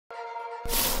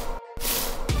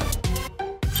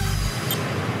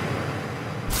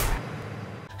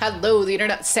Hello, the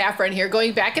internet. Saffron here,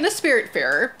 going back into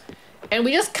Spiritfarer. And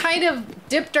we just kind of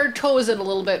dipped our toes in a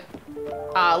little bit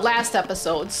last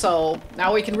episode, so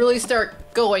now we can really start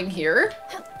going here.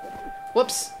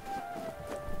 Whoops.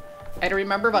 I had to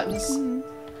remember buttons.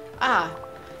 Ah,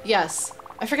 yes.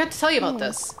 I forgot to tell you about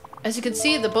this. As you can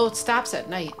see, the boat stops at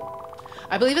night.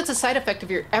 I believe it's a side effect of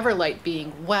your Everlight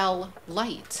being, well,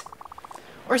 light.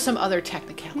 Or some other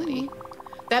technicality.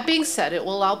 That being said, it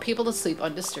will allow people to sleep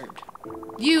undisturbed.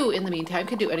 You, in the meantime,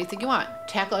 can do anything you want.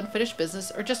 Tackle unfinished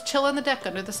business or just chill on the deck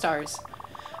under the stars.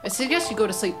 I suggest you go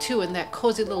to sleep too in that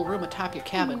cozy little room atop your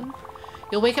cabin.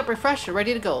 You'll wake up refreshed and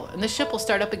ready to go, and the ship will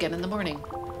start up again in the morning.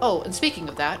 Oh, and speaking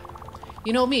of that,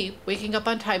 you know me, waking up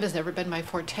on time has never been my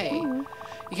forte. You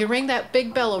can ring that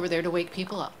big bell over there to wake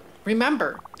people up.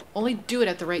 Remember, only do it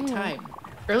at the right time.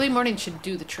 Early morning should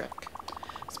do the trick.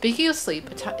 Speaking of sleep,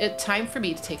 it's time for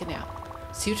me to take a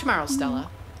nap. See you tomorrow,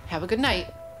 Stella. Have a good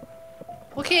night.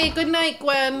 Okay, good night,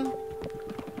 Gwen.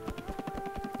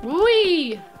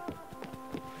 Whee!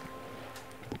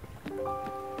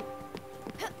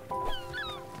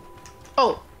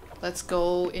 Oh, let's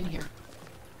go in here.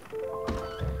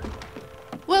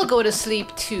 We'll go to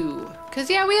sleep too. Cause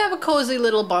yeah, we have a cozy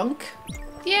little bunk.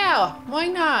 Yeah, why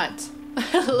not?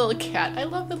 Little cat. I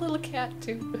love the little cat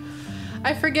too.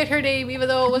 I forget her name even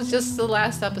though it was just the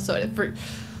last episode.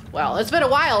 Well, it's been a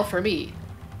while for me.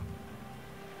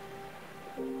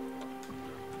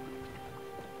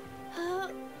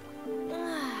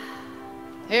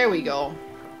 There we go.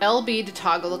 LB to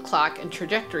toggle the clock and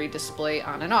trajectory display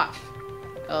on and off.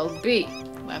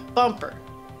 LB, left bumper.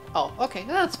 Oh, okay,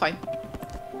 that's fine.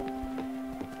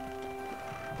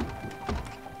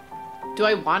 Do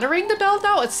I want to ring the bell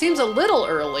now? It seems a little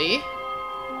early.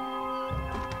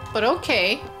 But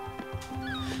okay.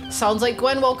 Sounds like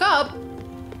Gwen woke up.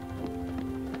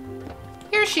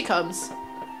 Here she comes.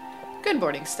 Good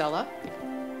morning, Stella.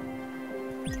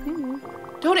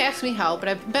 Don't ask me how, but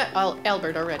I've met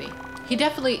Albert already. He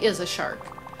definitely is a shark.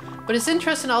 But his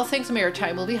interest in all things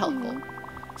maritime will be helpful.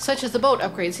 Such as the boat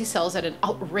upgrades he sells at an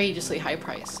outrageously high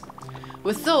price.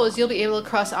 With those, you'll be able to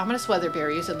cross ominous weather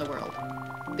barriers in the world.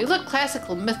 They look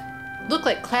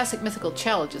like classic mythical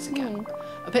challenges again.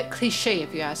 A bit cliche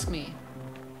if you ask me.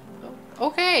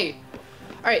 Okay.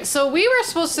 Alright, so we were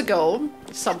supposed to go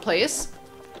someplace.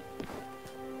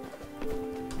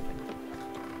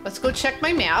 Let's go check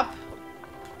my map.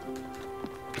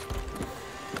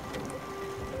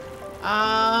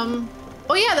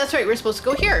 Oh yeah, that's right, we're supposed to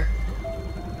go here.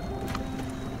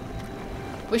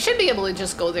 We should be able to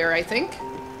just go there, I think.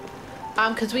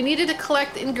 Because we needed to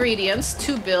collect ingredients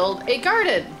to build a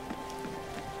garden.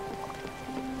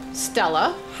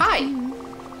 Stella, hi.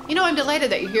 You know, I'm delighted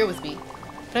that you're here with me,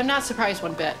 but I'm not surprised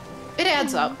one bit. It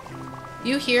adds up.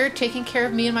 You here, taking care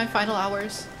of me in my final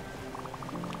hours.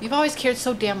 You've always cared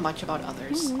so damn much about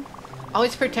others.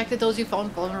 Always protected those you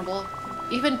found vulnerable,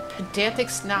 even pedantic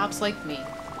snobs like me.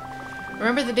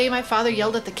 Remember the day my father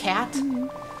yelled at the cat?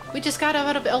 We just got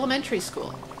out of elementary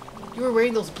school. You were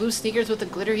wearing those blue sneakers with the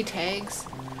glittery tags.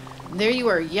 And there you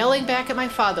were, yelling back at my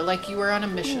father like you were on a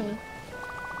mission.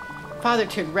 Father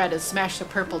turned red and smashed the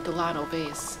purple Delano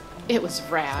vase. It was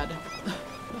rad.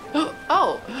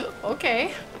 Oh,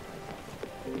 okay.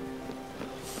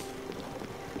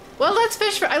 Well, let's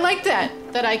fish for... I like that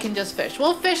I can just fish.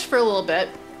 We'll fish for a little bit.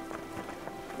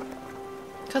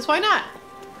 Because why not?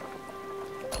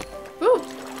 Ooh.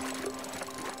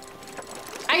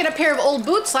 I got a pair of old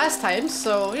boots last time,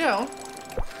 so, you know.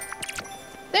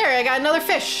 There, I got another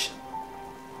fish.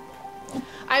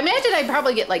 I imagine I'd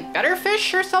probably get, like, better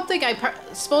fish or something. I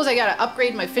suppose I gotta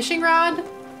upgrade my fishing rod.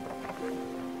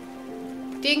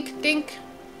 Dink, dink.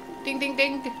 Ding, ding,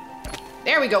 ding.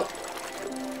 There we go.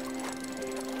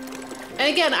 And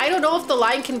again, I don't know if the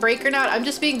line can break or not. I'm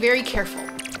just being very careful.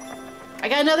 I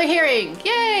got another herring.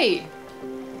 Yay!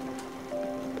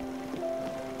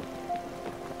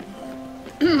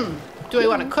 Do I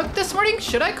want to cook this morning?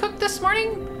 Should I cook this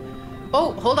morning?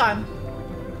 Oh, hold on.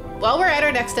 Well, we're at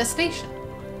our next destination.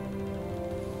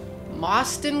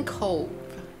 Moston Cove.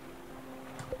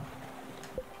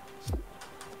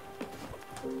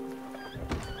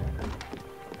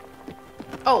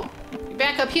 Oh,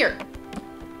 back up here.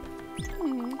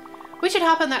 We should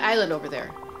hop on that island over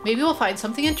there. Maybe we'll find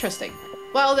something interesting.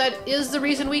 Well, that is the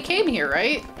reason we came here,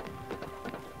 right?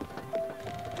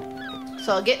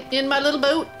 So I'll get in my little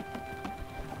boat.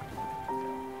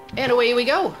 And away we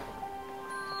go.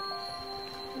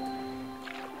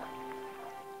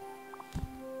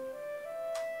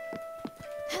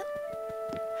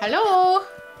 Hello?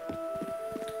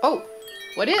 Oh,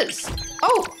 what is?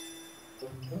 Oh!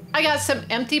 I got an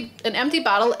empty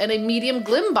bottle and a medium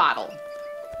glim bottle.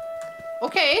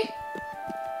 Okay.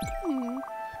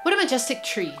 What a majestic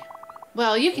tree.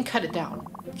 Well, you can cut it down.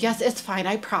 Yes, it's fine,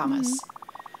 I promise.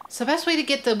 It's the best way to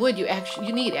get the wood you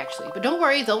need, actually. But don't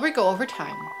worry, they'll regrow over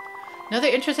time. Another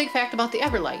interesting fact about the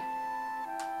Everlight.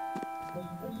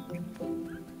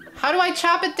 How do I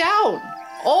chop it down?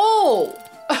 Oh!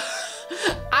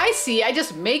 I see, I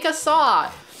just make a saw.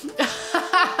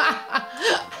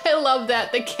 I love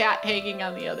that, the cat hanging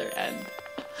on the other end.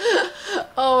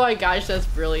 Oh my gosh, that's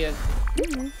brilliant.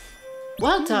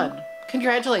 Well done.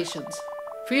 Congratulations.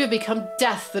 For you have become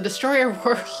Death, the Destroyer of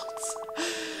Worlds.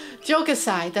 Joke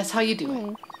aside, that's how you do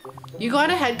it. You go on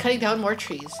ahead cutting down more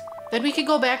trees. Then we can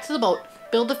go back to the boat,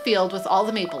 build a field with all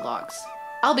the maple logs.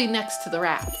 I'll be next to the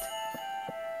raft.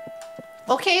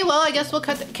 Okay, well, I guess we'll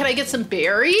cut. Can I get some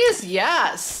berries?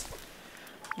 Yes.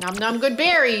 Nom nom, good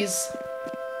berries.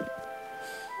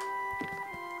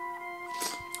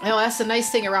 Oh, that's the nice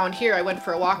thing around here. I went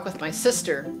for a walk with my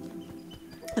sister,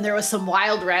 and there was some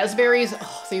wild raspberries.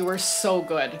 Oh, they were so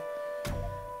good.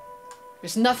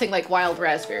 There's nothing like wild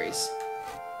raspberries.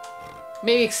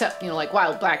 Maybe except, you know, like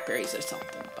wild blackberries or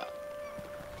something, but.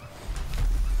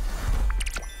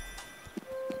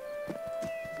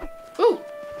 Ooh.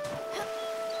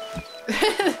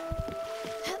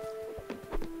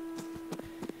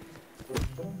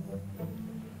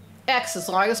 X as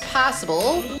long as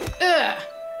possible. Ugh.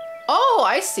 Oh,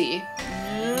 I see.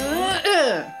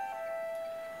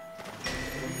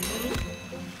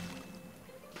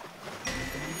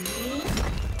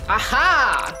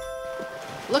 Aha!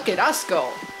 Look at us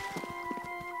go.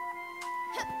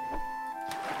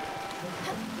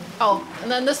 Oh,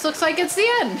 and then this looks like it's the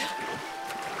end.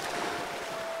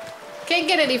 Can't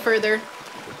get any further.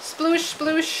 Sploosh,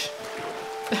 sploosh.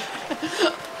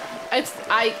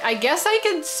 I guess I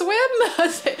can swim.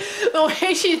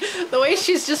 the way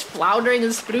she's just floundering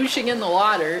and splooshing in the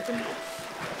water.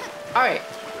 All right.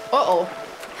 Uh-oh.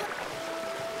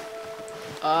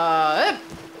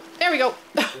 There we go.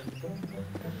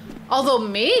 Although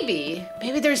maybe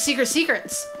there's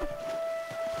secrets.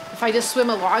 If I just swim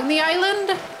along the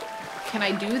island, can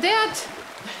I do that?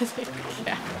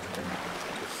 Yeah.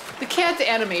 The cat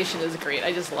animation is great.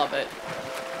 I just love it.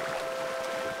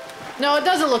 No, it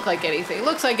doesn't look like anything. It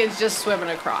looks like it's just swimming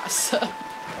across.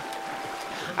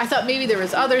 I thought maybe there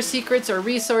was other secrets or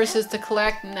resources to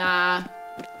collect. Nah.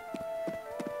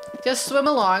 Just swim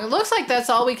along. It looks like that's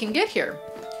all we can get here.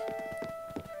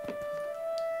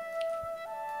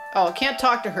 Oh, can't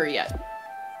talk to her yet.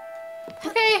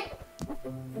 Okay.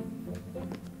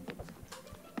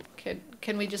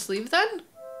 Can we just leave then?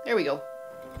 There we go.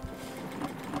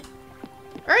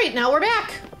 All right, now we're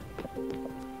back.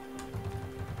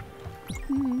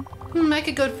 I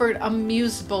could go for an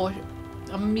amuse-bouche.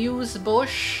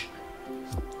 Amuse-bouche?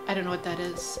 I don't know what that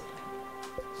is.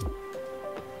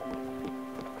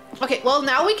 Okay, well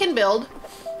now we can build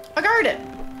a garden.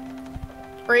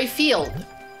 Or a field.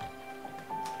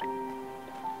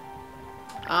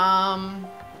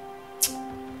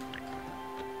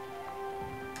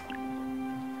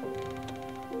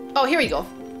 Oh, here we go.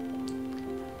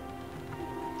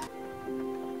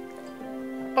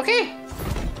 Okay.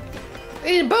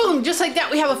 And boom, just like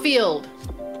that, we have a field.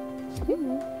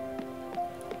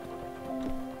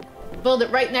 Build it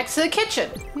right next to the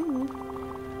kitchen.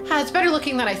 It's better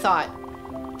looking than I thought.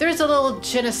 There's a little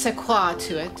je ne sais quoi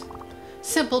to it.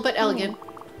 Simple but elegant.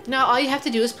 Now all you have to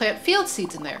do is plant field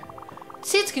seeds in there.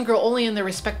 Seeds can grow only in their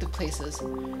respective places.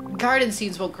 Garden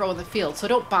seeds won't grow in the field, so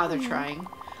don't bother trying.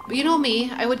 But you know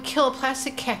me, I would kill a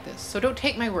plastic cactus, so don't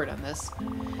take my word on this.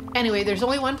 Anyway, there's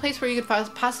only one place where you could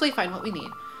possibly find what we need.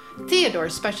 Theodore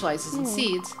specializes in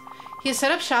seeds. He has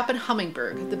set up shop in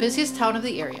Hummingburg, the busiest town of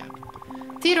the area.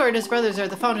 Theodore and his brothers are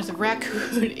the founders of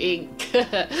Raccoon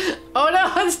Inc. Oh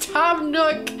no, it's Tom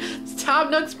Nook! It's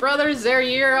Tom Nook's brothers, they're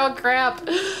here, oh crap!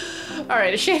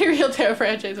 Alright, a shady real-time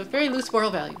franchise with very loose moral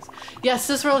values. Yes,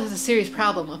 this world has a serious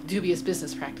problem of dubious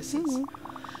business practices.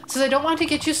 Since I don't want to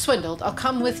get you swindled, I'll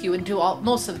come with you and do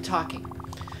most of the talking.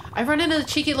 I've run into the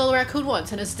cheeky little raccoon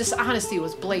once and his dishonesty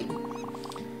was blatant.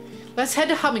 Let's head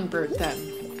to Hummingburg then.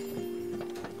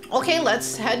 Okay,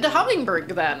 let's head to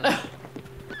Hummingburg then.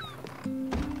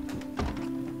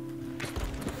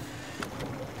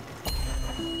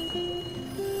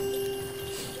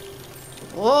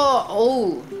 Whoa,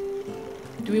 oh.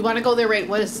 Do we want to go there right?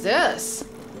 What is this?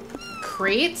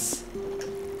 Crates?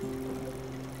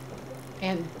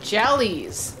 And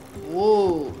jellies.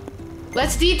 Whoa.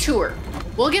 Let's detour.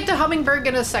 We'll get to Hummingburg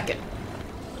in a second.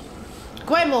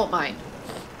 Gwen won't mind.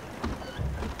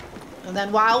 And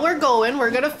then while we're going,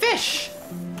 we're gonna fish.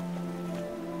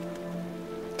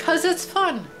 'Cause it's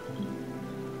fun.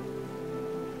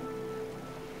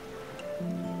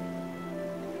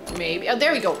 Maybe. Oh,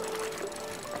 there we go.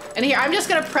 And here, I'm just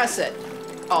gonna press it.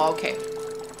 Oh, okay.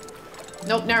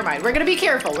 Nope, never mind. We're gonna be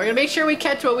careful. We're gonna make sure we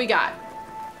catch what we got.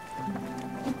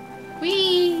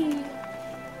 Whee!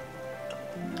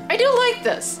 I do like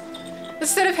this.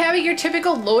 Instead of having your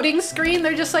typical loading screen,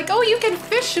 they're just like, oh, you can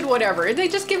fish and whatever. And they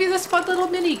just give you this fun little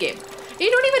mini game. And you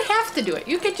don't even have to do it.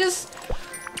 You could just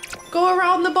go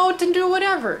around the boat and do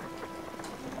whatever.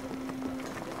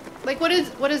 Like, what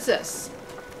is this?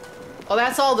 Oh,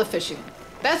 that's all the fishing.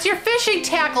 That's your fishing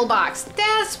tackle box.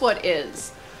 That's what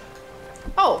is.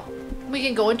 Oh, we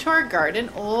can go into our garden.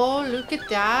 Oh, look at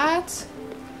that.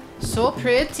 So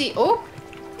pretty. Oh.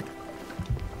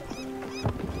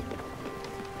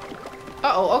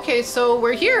 Uh-oh, okay, so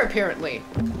we're here apparently.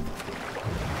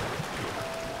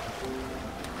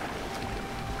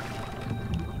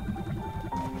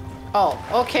 Oh,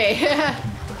 okay.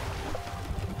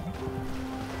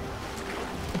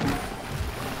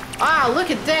 Ah, look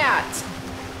at that.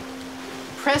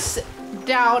 Press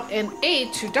down and A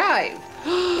to dive.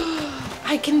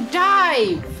 I can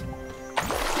dive.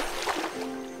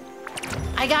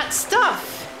 I got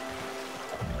stuff.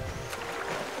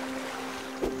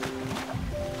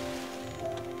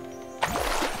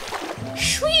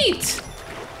 Sweet.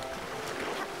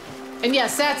 And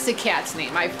yes, that's the cat's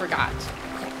name. I forgot.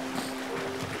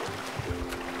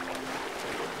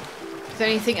 Is there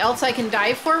anything else I can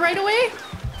dive for right away?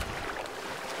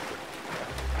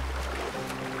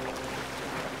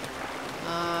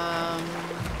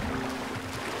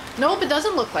 Nope, it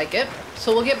doesn't look like it.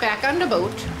 So we'll get back on the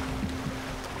boat.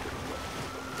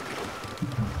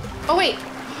 Oh wait,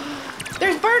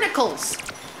 there's barnacles.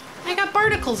 I got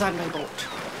barnacles on my boat.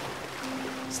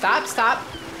 Stop, stop.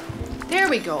 There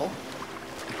we go.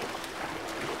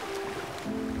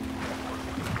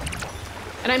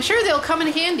 And I'm sure they'll come in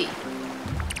handy.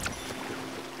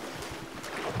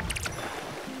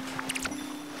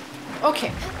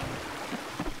 Okay.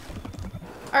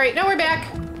 All right, now we're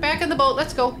back. Back in the boat,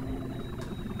 let's go.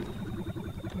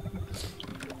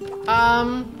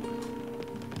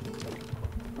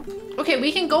 Okay,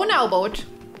 we can go now, boat.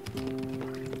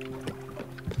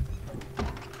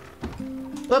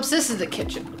 Whoops, this is the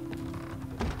kitchen.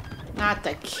 Not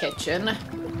the kitchen.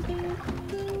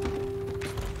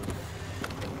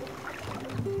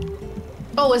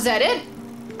 Oh, is that it?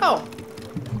 Oh.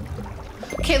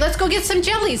 Okay, let's go get some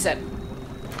jellies then.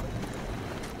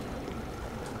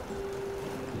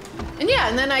 And yeah,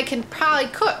 and then I can probably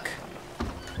cook.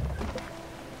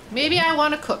 Maybe I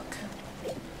want to cook.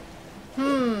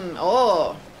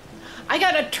 Oh. I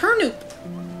got a turnip.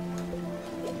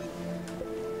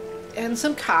 And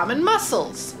some common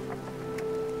mussels.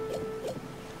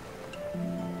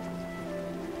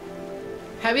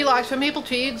 Heavy logs from maple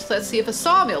trees. Let's see if a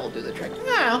sawmill will do the trick.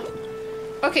 No.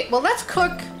 Okay, well, let's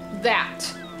cook that.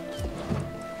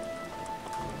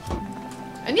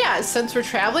 And yeah, since we're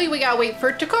traveling, we gotta wait for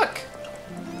it to cook.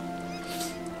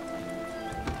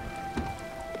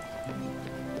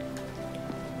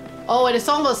 Oh, and it's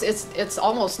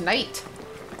almost night.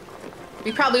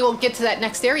 We probably won't get to that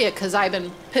next area because I've been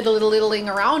piddle-diddling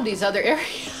around these other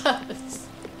areas.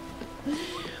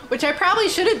 Which I probably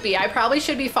shouldn't be. I probably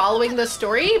should be following the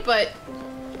story, but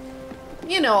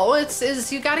you know,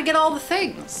 you gotta get all the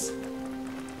things.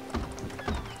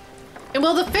 And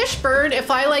will the fish burn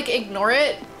if I like ignore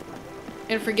it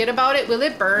and forget about it? Will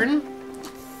it burn?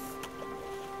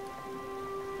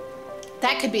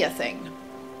 That could be a thing.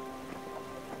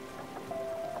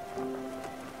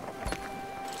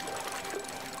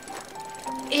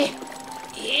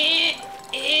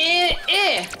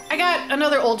 I got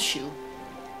another old shoe.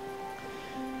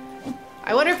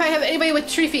 I wonder if I have anybody with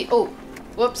 3 feet. Oh,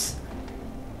 whoops.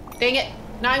 Dang it.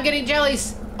 Now I'm getting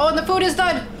jellies. Oh, and the food is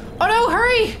done. Oh no,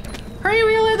 hurry. Hurry,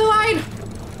 reel in the line.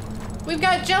 We've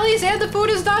got jellies and the food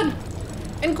is done.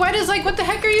 And Gwen is like, what the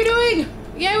heck are you doing?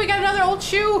 Yeah, we got another old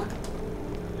shoe.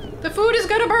 The food is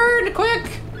gonna burn,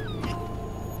 quick.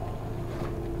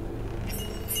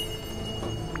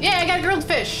 Yeah, I got grilled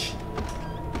fish.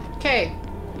 Okay.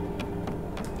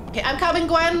 Okay, I'm coming,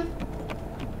 Gwen.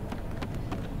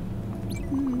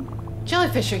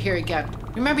 Jellyfish are here again.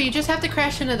 Remember, you just have to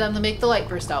crash into them to make the light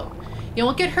burst out. You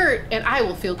won't get hurt, and I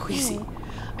will feel queasy.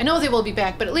 I know they will be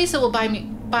back, but at least it will buy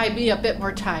me a bit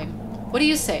more time. What do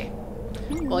you say?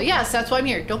 Well, yes, that's why I'm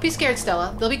here. Don't be scared,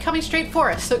 Stella. They'll be coming straight for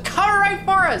us, so come right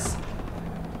for us.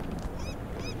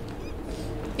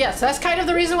 Yes, that's kind of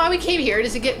the reason why we came here,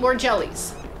 is to get more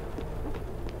jellies.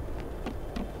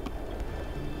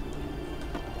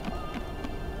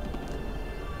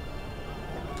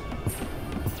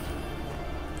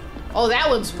 Oh, that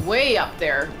one's way up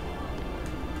there.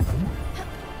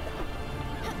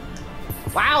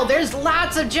 Wow, there's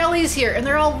lots of jellies here, and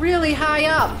they're all really high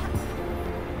up.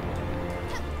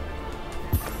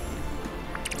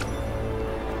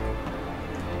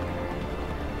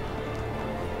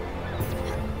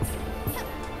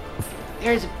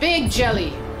 There's a big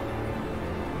jelly.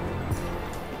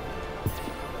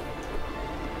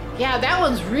 Yeah, that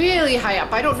one's really high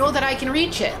up. I don't know that I can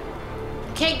reach it.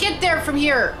 Can't get there from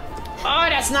here. Oh,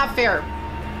 that's not fair.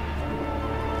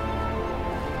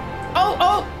 Oh,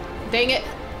 oh, dang it.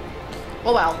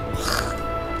 Oh well.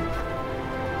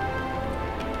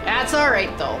 That's all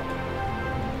right though.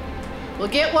 We'll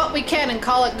get what we can and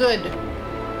call it good.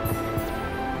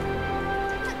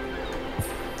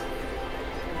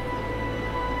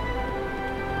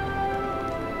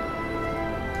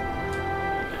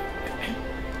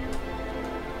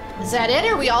 Is that it?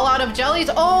 Are we all out of jellies?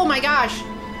 Oh my gosh.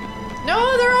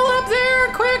 No, they're all up there.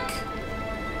 Quick.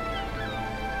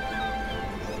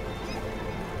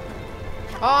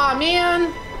 Aw,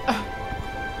 man.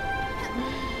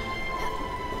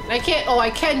 I can't. Oh, I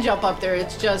can jump up there.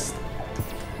 It's just.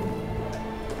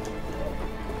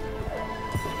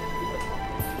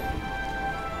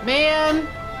 Man.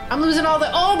 I'm losing all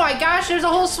the. Oh my gosh, there's a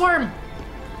whole swarm.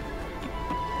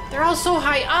 They're all so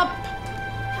high up.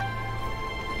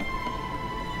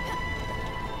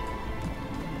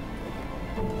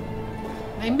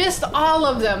 I missed all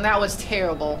of them. That was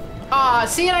terrible. Ah,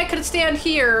 see, I could stand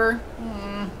here.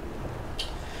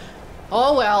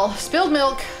 Oh well, spilled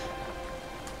milk.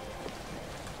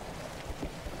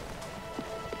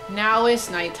 Now it's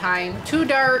nighttime. Too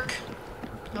dark.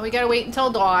 Now we gotta wait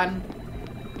until dawn.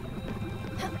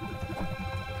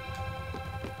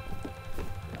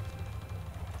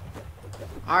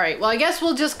 Alright, well I guess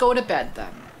we'll just go to bed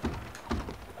then.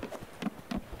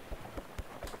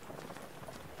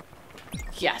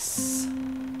 Yes.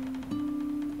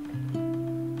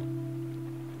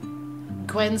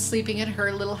 Gwen sleeping in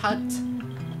her little hut.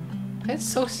 That's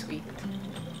so sweet.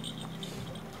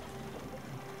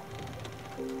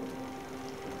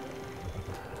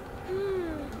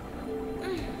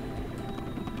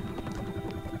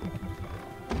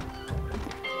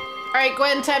 Alright,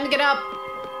 Gwen, time to get up.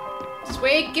 Just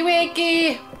wakey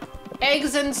wakey.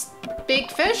 Eggs and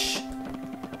baked fish.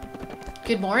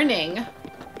 Good morning.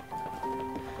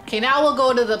 Okay, now we'll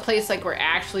go to the place like we're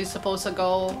actually supposed to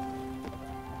go.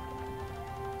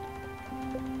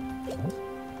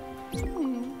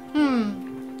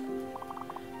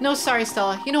 No, sorry,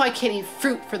 Stella. You know I can't eat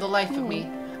fruit for the life of me.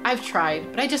 I've tried,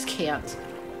 but I just can't.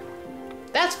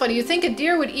 That's funny. You think a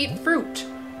deer would eat fruit.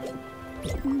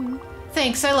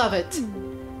 Thanks, I love it.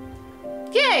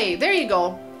 Yay, there you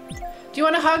go. Do you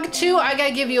want a hug too? I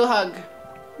gotta give you a hug.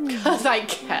 Because I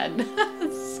can.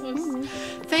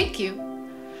 Thank you.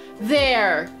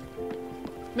 There.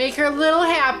 Make her a little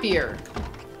happier.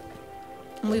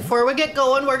 And before we get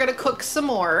going, we're gonna cook some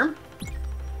more.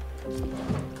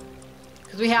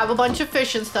 Because we have a bunch of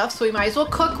fish and stuff, so we might as well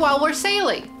cook while we're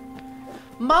sailing.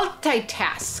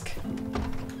 Multitask.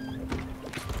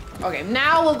 Okay,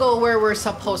 now we'll go where we're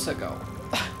supposed to go.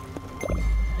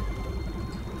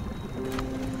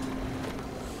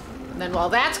 And then while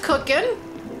that's cooking,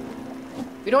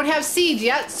 we don't have seeds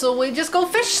yet, so we just go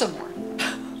fish some more.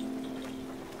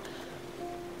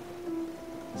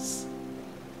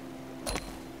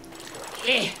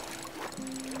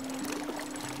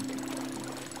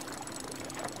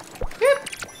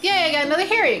 Yay, I got another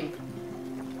herring.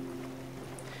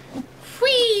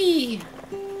 Whee!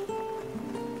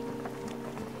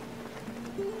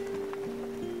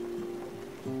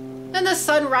 And the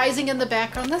sun rising in the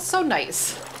background. That's so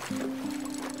nice.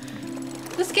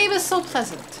 This game is so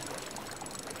pleasant.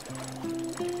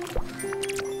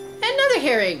 Another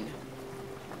herring.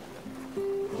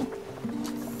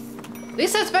 At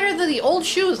least that's better than the old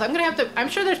shoes. I'm gonna have to. I'm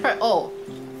sure there's probably. Oh,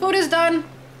 food is done.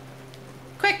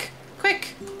 Quick,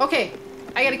 quick. Okay,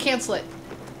 I gotta cancel it.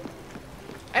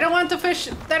 I don't want the fish.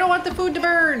 I don't want the food to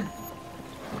burn.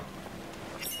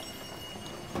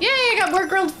 Yay! I got more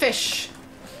grilled fish.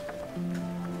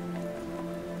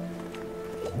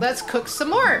 Let's cook some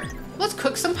more. Let's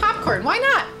cook some popcorn. Why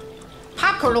not?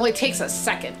 Popcorn only takes a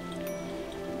second.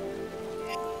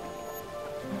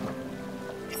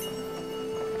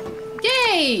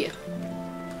 Yay!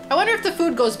 I wonder if the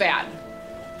food goes bad.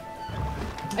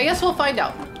 I guess we'll find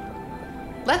out.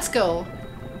 Let's go.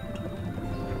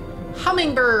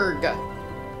 Hummingbird.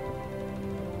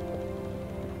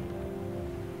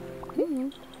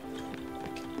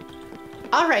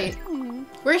 All right,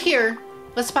 we're here.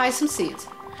 Let's buy some seeds.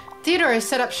 Theodore has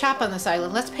set up shop on this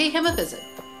island. Let's pay him a visit.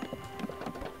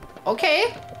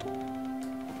 Okay.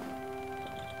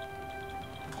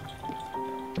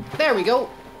 There we go.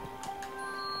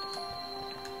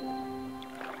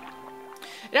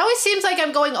 It always seems like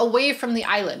I'm going away from the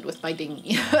island with my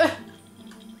dinghy.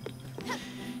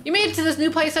 You made it to this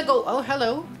new place. I go, oh,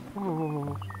 hello.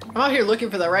 I'm out here looking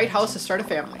for the right house to start a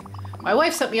family. My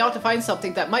wife sent me out to find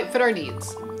something that might fit our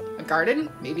needs. A garden?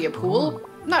 Maybe a pool?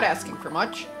 I'm not asking for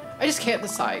much. I just can't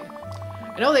decide.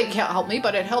 I know they can't help me,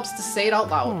 but it helps to say it out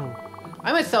loud.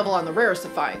 I might stumble on the rarest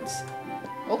of finds.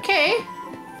 Okay.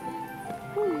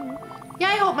 Yeah,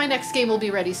 I hope my next game will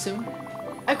be ready soon.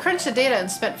 I've crunched the data and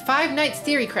spent 5 nights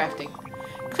theory crafting.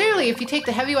 Clearly, if you take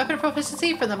the heavy weapon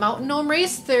proficiency from the mountain gnome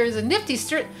race, there's a nifty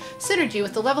synergy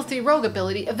with the level 3 rogue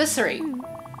ability, Eviscerate.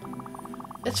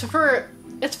 It's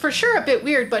for sure a bit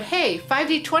weird, but hey,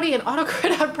 5d20 and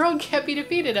auto-crit on prone can't be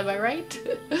defeated, am I right?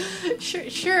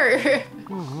 Sure.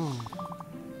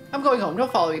 I'm going home.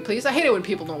 Don't follow me, please. I hate it when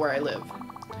people know where I live.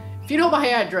 If you know my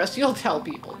address, you'll tell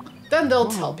people. Then they'll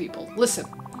tell people. Listen,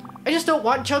 I just don't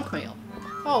want junk mail.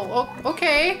 Oh,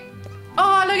 okay.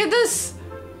 Oh, look at this.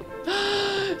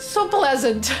 So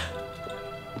pleasant.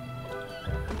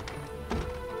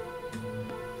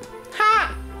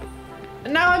 Ha!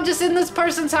 And now I'm just in this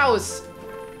person's house.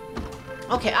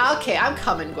 Okay, I'm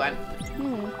coming, Gwen.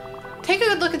 Take a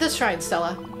good look at this shrine,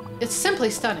 Stella. It's simply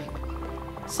stunning.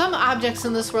 Some objects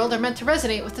in this world are meant to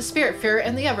resonate with the Spiritfarer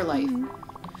and the Everlight.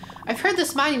 I've heard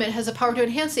this monument has the power to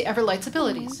enhance the Everlight's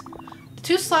abilities. The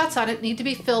 2 slots on it need to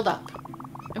be filled up.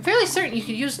 I'm fairly certain you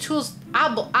could use tools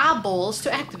obbols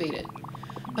to activate it.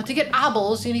 But to get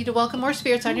obbols, you need to welcome more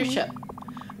spirits on your ship.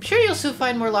 I'm sure you'll soon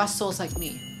find more lost souls like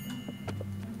me.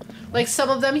 Like some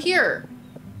of them here.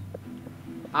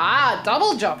 Ah,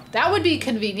 double jump. That would be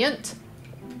convenient.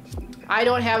 I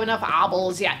don't have enough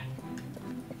obbols yet.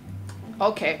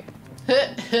 Okay.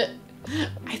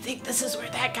 I think this is where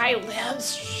that guy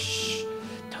lives. Shh.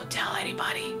 Don't tell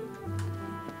anybody.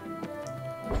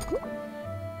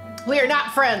 We are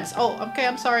not friends. Oh, okay,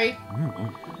 I'm sorry.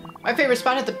 My favorite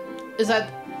spot is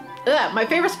my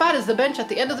favorite spot is the bench at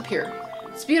the end of the pier.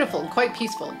 It's beautiful and quite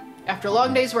peaceful. After a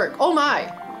long day's work. Oh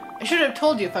my. I should have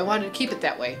told you if I wanted to keep it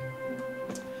that way.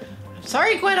 I'm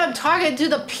sorry, Gwen, I'm talking to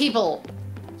the people.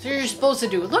 So you're supposed to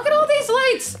do. Look at all these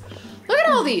lights. Look at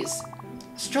all these.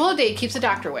 A stroll a day keeps the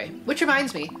doctor away. Which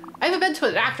reminds me, I haven't been to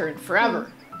a doctor in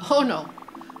forever. Oh no.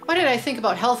 Why did I think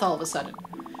about health all of a sudden?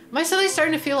 Am I suddenly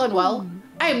starting to feel unwell?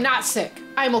 I am not sick.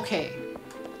 I'm okay.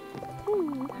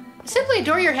 Simply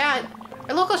adore your hat.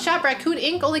 Our local shop, Raccoon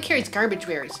Inc. only carries garbage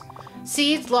berries.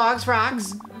 Seeds, logs,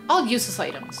 rocks, all useless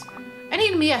items. I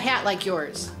need me a hat like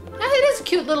yours. It is a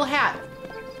cute little hat.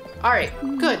 Alright,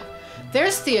 good.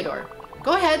 There's Theodore.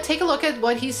 Go ahead, take a look at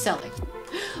what he's selling.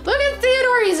 Look at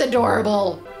Theodore, he's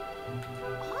adorable.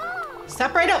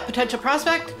 Step right up, potential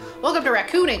prospect. Welcome to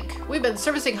Raccoon Inc. We've been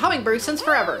servicing hummingbirds since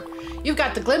forever. You've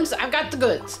got the glims, I've got the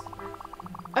goods.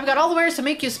 I've got all the wares to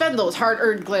make you spend those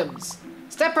hard-earned glims.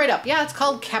 Step right up. Yeah, it's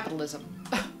called capitalism.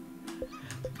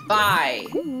 Buy.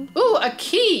 Ooh, a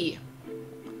key.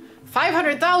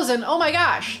 500,000. Oh my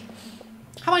gosh.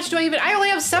 How much do I even... I only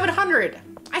have 700.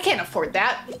 I can't afford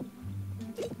that.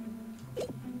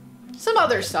 Some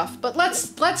other stuff, but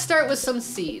let's start with some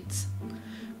seeds.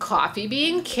 Coffee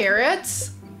bean,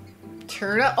 carrots,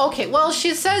 turnip. Okay, well,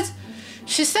 she says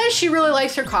she really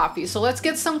likes her coffee, so let's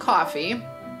get some coffee.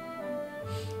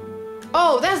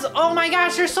 Oh my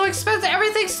gosh, they're so expensive.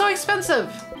 Everything's so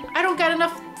expensive. I don't got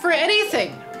enough for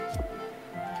anything.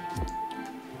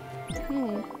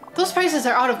 Those prices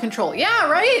are out of control. Yeah,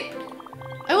 right?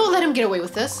 I won't let him get away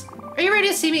with this. Are you ready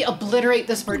to see me obliterate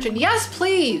this merchant? Yes,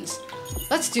 please.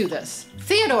 Let's do this.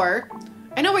 Theodore,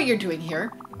 I know what you're doing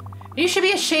here. You should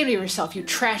be ashamed of yourself, you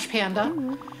trash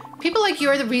panda. People like you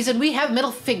are the reason we have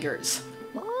middle fingers.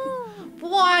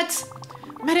 What?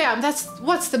 Madame,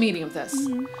 what's the meaning of this?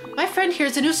 My friend here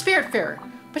is a new Spiritfarer,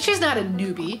 but she's not a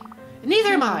newbie. Neither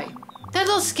am I. That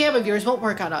little scam of yours won't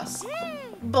work on us.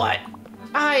 But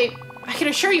I can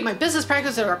assure you my business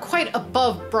practices are quite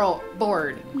above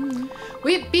board.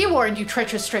 Be warned, you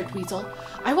treacherous striped weasel.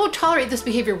 I won't tolerate this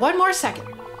behavior one more second.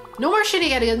 No more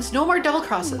shenanigans, no more double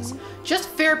crosses. Just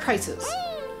fair prices.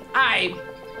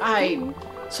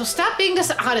 So stop being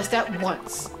dishonest at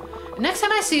once. Next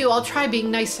time I see you, I'll try being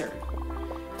nicer.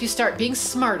 If you start being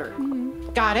smarter.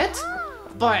 Got it?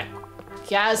 But,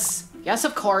 yes,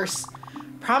 of course.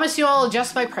 Promise you I'll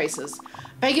adjust my prices.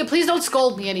 Beg you, please don't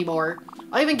scold me anymore.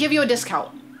 I'll even give you a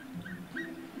discount.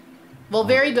 Well,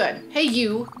 very good. Hey,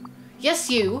 you. Yes,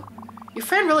 you. Your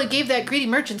friend really gave that greedy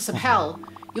merchant some hell.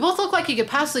 You both look like you could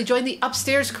possibly join the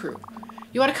upstairs crew.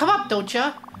 You want to come up, don't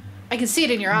ya? I can see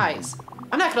it in your eyes.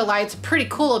 I'm not gonna lie, it's pretty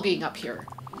cool being up here.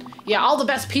 Yeah, all the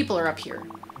best people are up here.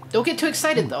 Don't get too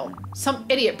excited, though. Some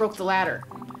idiot broke the ladder.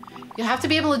 You'll have to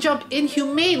be able to jump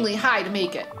inhumanely high to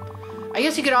make it. I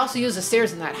guess you could also use the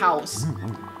stairs in that house.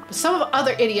 But some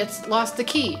other idiots lost the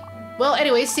key. Well,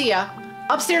 anyway, see ya.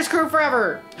 Upstairs crew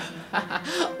forever.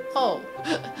 Oh.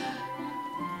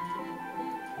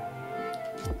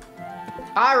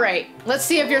 All right, let's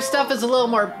see if your stuff is a little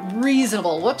more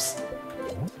reasonable. Whoops.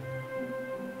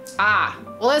 Ah,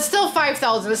 well, it's still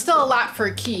 5,000. It's still a lot for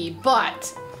a key,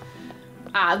 but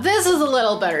this is a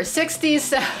little better. 60,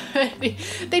 70.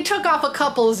 They took off a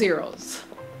couple zeros.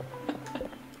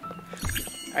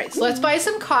 All right, so let's buy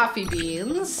some coffee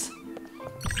beans.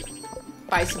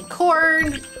 Buy some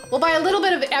corn. We'll buy a little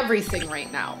bit of everything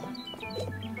right now.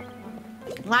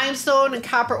 Limestone and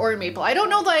copper ore and maple. I don't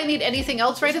know that I need anything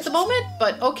else right at the moment,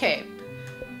 but okay.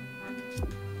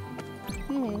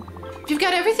 If you've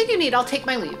got everything you need, I'll take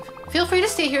my leave. Feel free to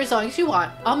stay here as long as you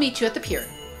want. I'll meet you at the pier.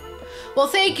 Well,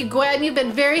 thank you, Gwen. You've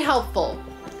been very helpful.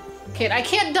 Okay, I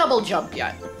can't double jump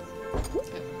yet.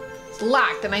 It's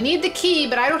locked, and I need the key,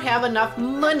 but I don't have enough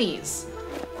monies.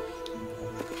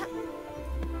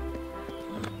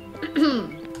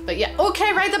 But yeah,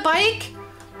 okay, ride the bike?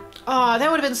 Oh, that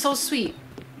would have been so sweet.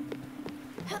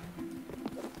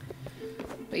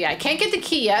 But yeah, I can't get the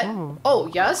key yet. Oh,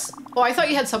 yes? Oh, I thought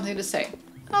you had something to say.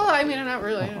 Oh, I mean, not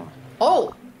really.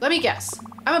 Oh, let me guess.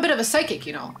 I'm a bit of a psychic,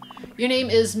 you know. Your name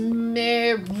is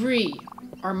Mary.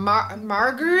 Or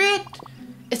Margaret?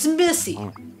 It's Missy.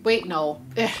 Wait, no.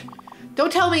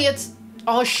 Don't tell me it's...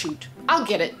 Oh, shoot. I'll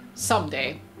get it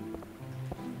someday.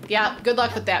 Yeah, good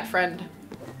luck with that, friend.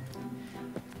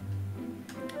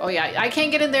 Oh, yeah, I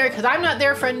can't get in there because I'm not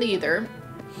their friend either.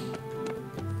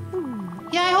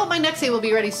 Yeah, I hope my next day will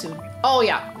be ready soon. Oh,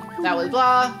 yeah. That was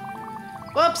blah.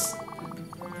 Whoops.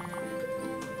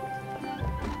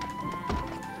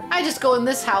 I just go in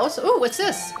this house. Ooh, what's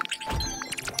this?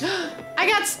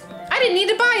 I didn't need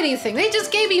to buy anything. They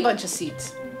just gave me a bunch of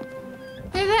seeds.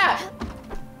 Look at that.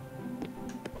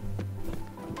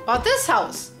 Bought this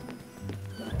house.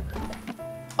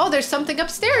 Oh, there's something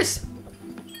upstairs.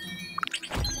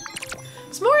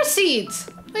 It's more seeds.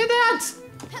 Look at that.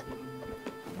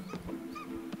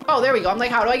 Oh, there we go. I'm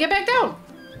like, how do I get back down?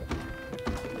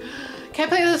 Can I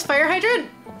play with this fire hydrant?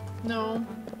 No.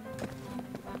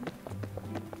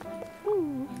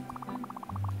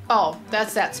 Oh,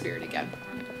 that's that spirit again.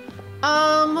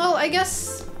 Well, I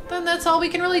guess then that's all we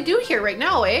can really do here right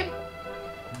now, eh?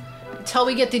 Until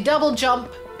we get the double jump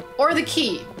or the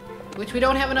key, which we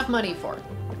don't have enough money for.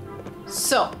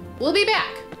 So, we'll be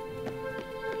back.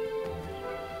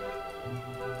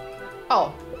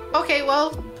 Oh, okay,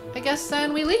 well, I guess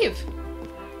then we leave.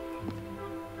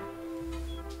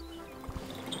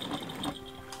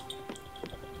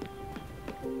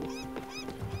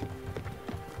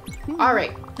 All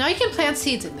right, now you can plant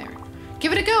seeds in there.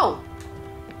 Give it a go.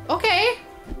 Okay.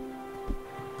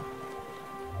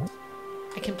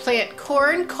 I can plant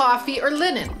corn, coffee, or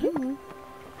linen.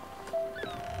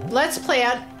 Let's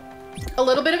plant a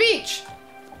little bit of each.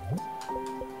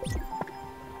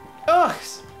 Oh,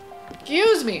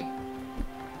 excuse me.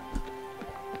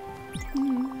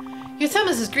 Your thumb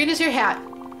is as green as your hat.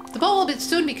 The bowl will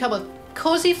soon become a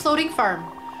cozy floating farm.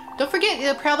 Don't forget,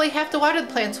 you'll probably have to water the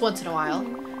plants once in a while.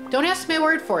 Don't ask my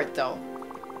word for it, though.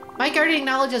 My gardening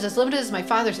knowledge is as limited as my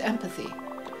father's empathy.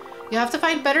 You'll have to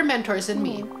find better mentors than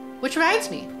me. Which reminds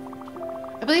me,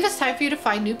 I believe it's time for you to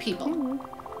find new people.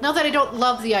 Now that I don't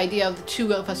love the idea of the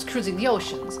two of us cruising the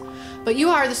oceans, but you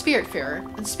are the Spiritfarer,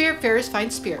 and Spiritfarers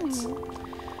find spirits.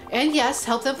 And yes,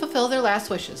 help them fulfill their last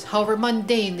wishes, however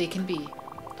mundane they can be.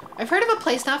 I've heard of a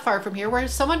place not far from here where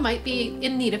someone might be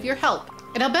in need of your help.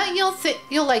 And I'll bet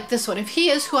you'll like this one if he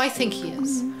is who I think he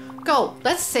is. Go,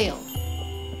 let's sail.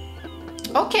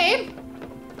 Okay.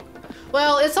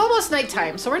 Well, it's almost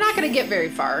nighttime, so we're not going to get very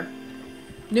far.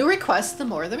 New requests, the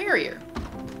more the merrier.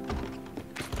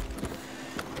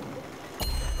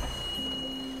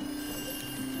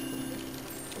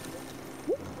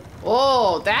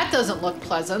 Oh, that doesn't look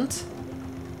pleasant.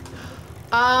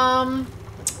 Well,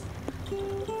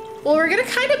 we're gonna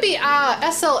kind of be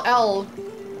SLL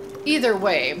either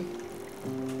way,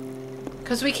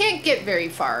 because we can't get very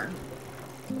far.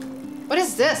 What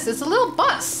is this? It's a little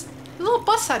bus. A little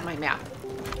bus on my map.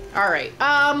 All right.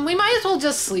 We might as well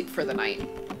just sleep for the night,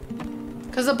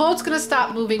 because the boat's gonna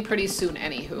stop moving pretty soon,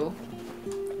 anywho.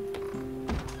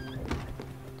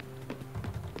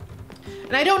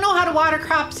 And I don't know how to water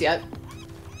crops yet.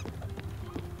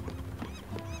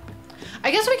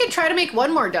 I guess we could try to make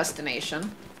one more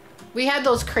destination. We had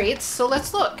those crates, so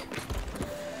let's look.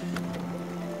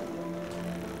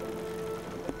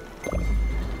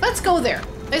 Let's go there.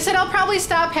 I said I'll probably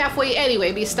stop halfway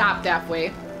anyway, be stopped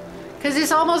halfway. Because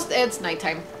it's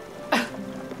nighttime.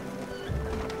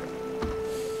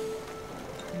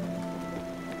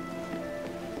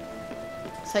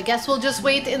 So I guess we'll just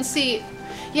wait and see.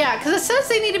 Yeah, because it says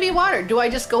they need to be watered. Do I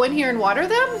just go in here and water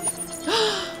them?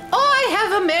 Oh, I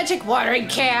have a magic watering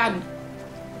can.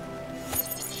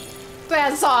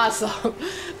 That's awesome.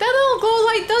 That little glow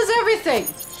light does everything.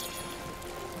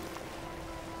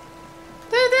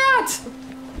 Look at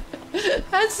that.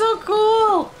 That's so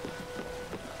cool.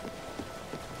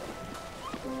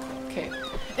 Okay.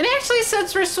 And actually,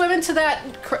 since we're swimming to that...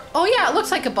 Oh, yeah, it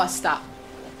looks like a bus stop.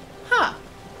 Huh.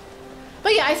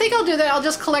 But yeah, I think I'll do that. I'll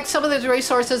just collect some of the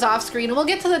resources off screen and we'll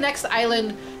get to the next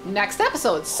island next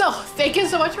episode. So, thank you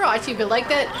so much for watching. If you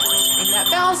liked it, ring that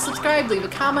bell, subscribe, leave a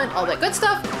comment, all that good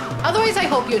stuff. Otherwise, I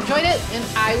hope you enjoyed it and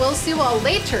I will see you all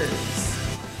later.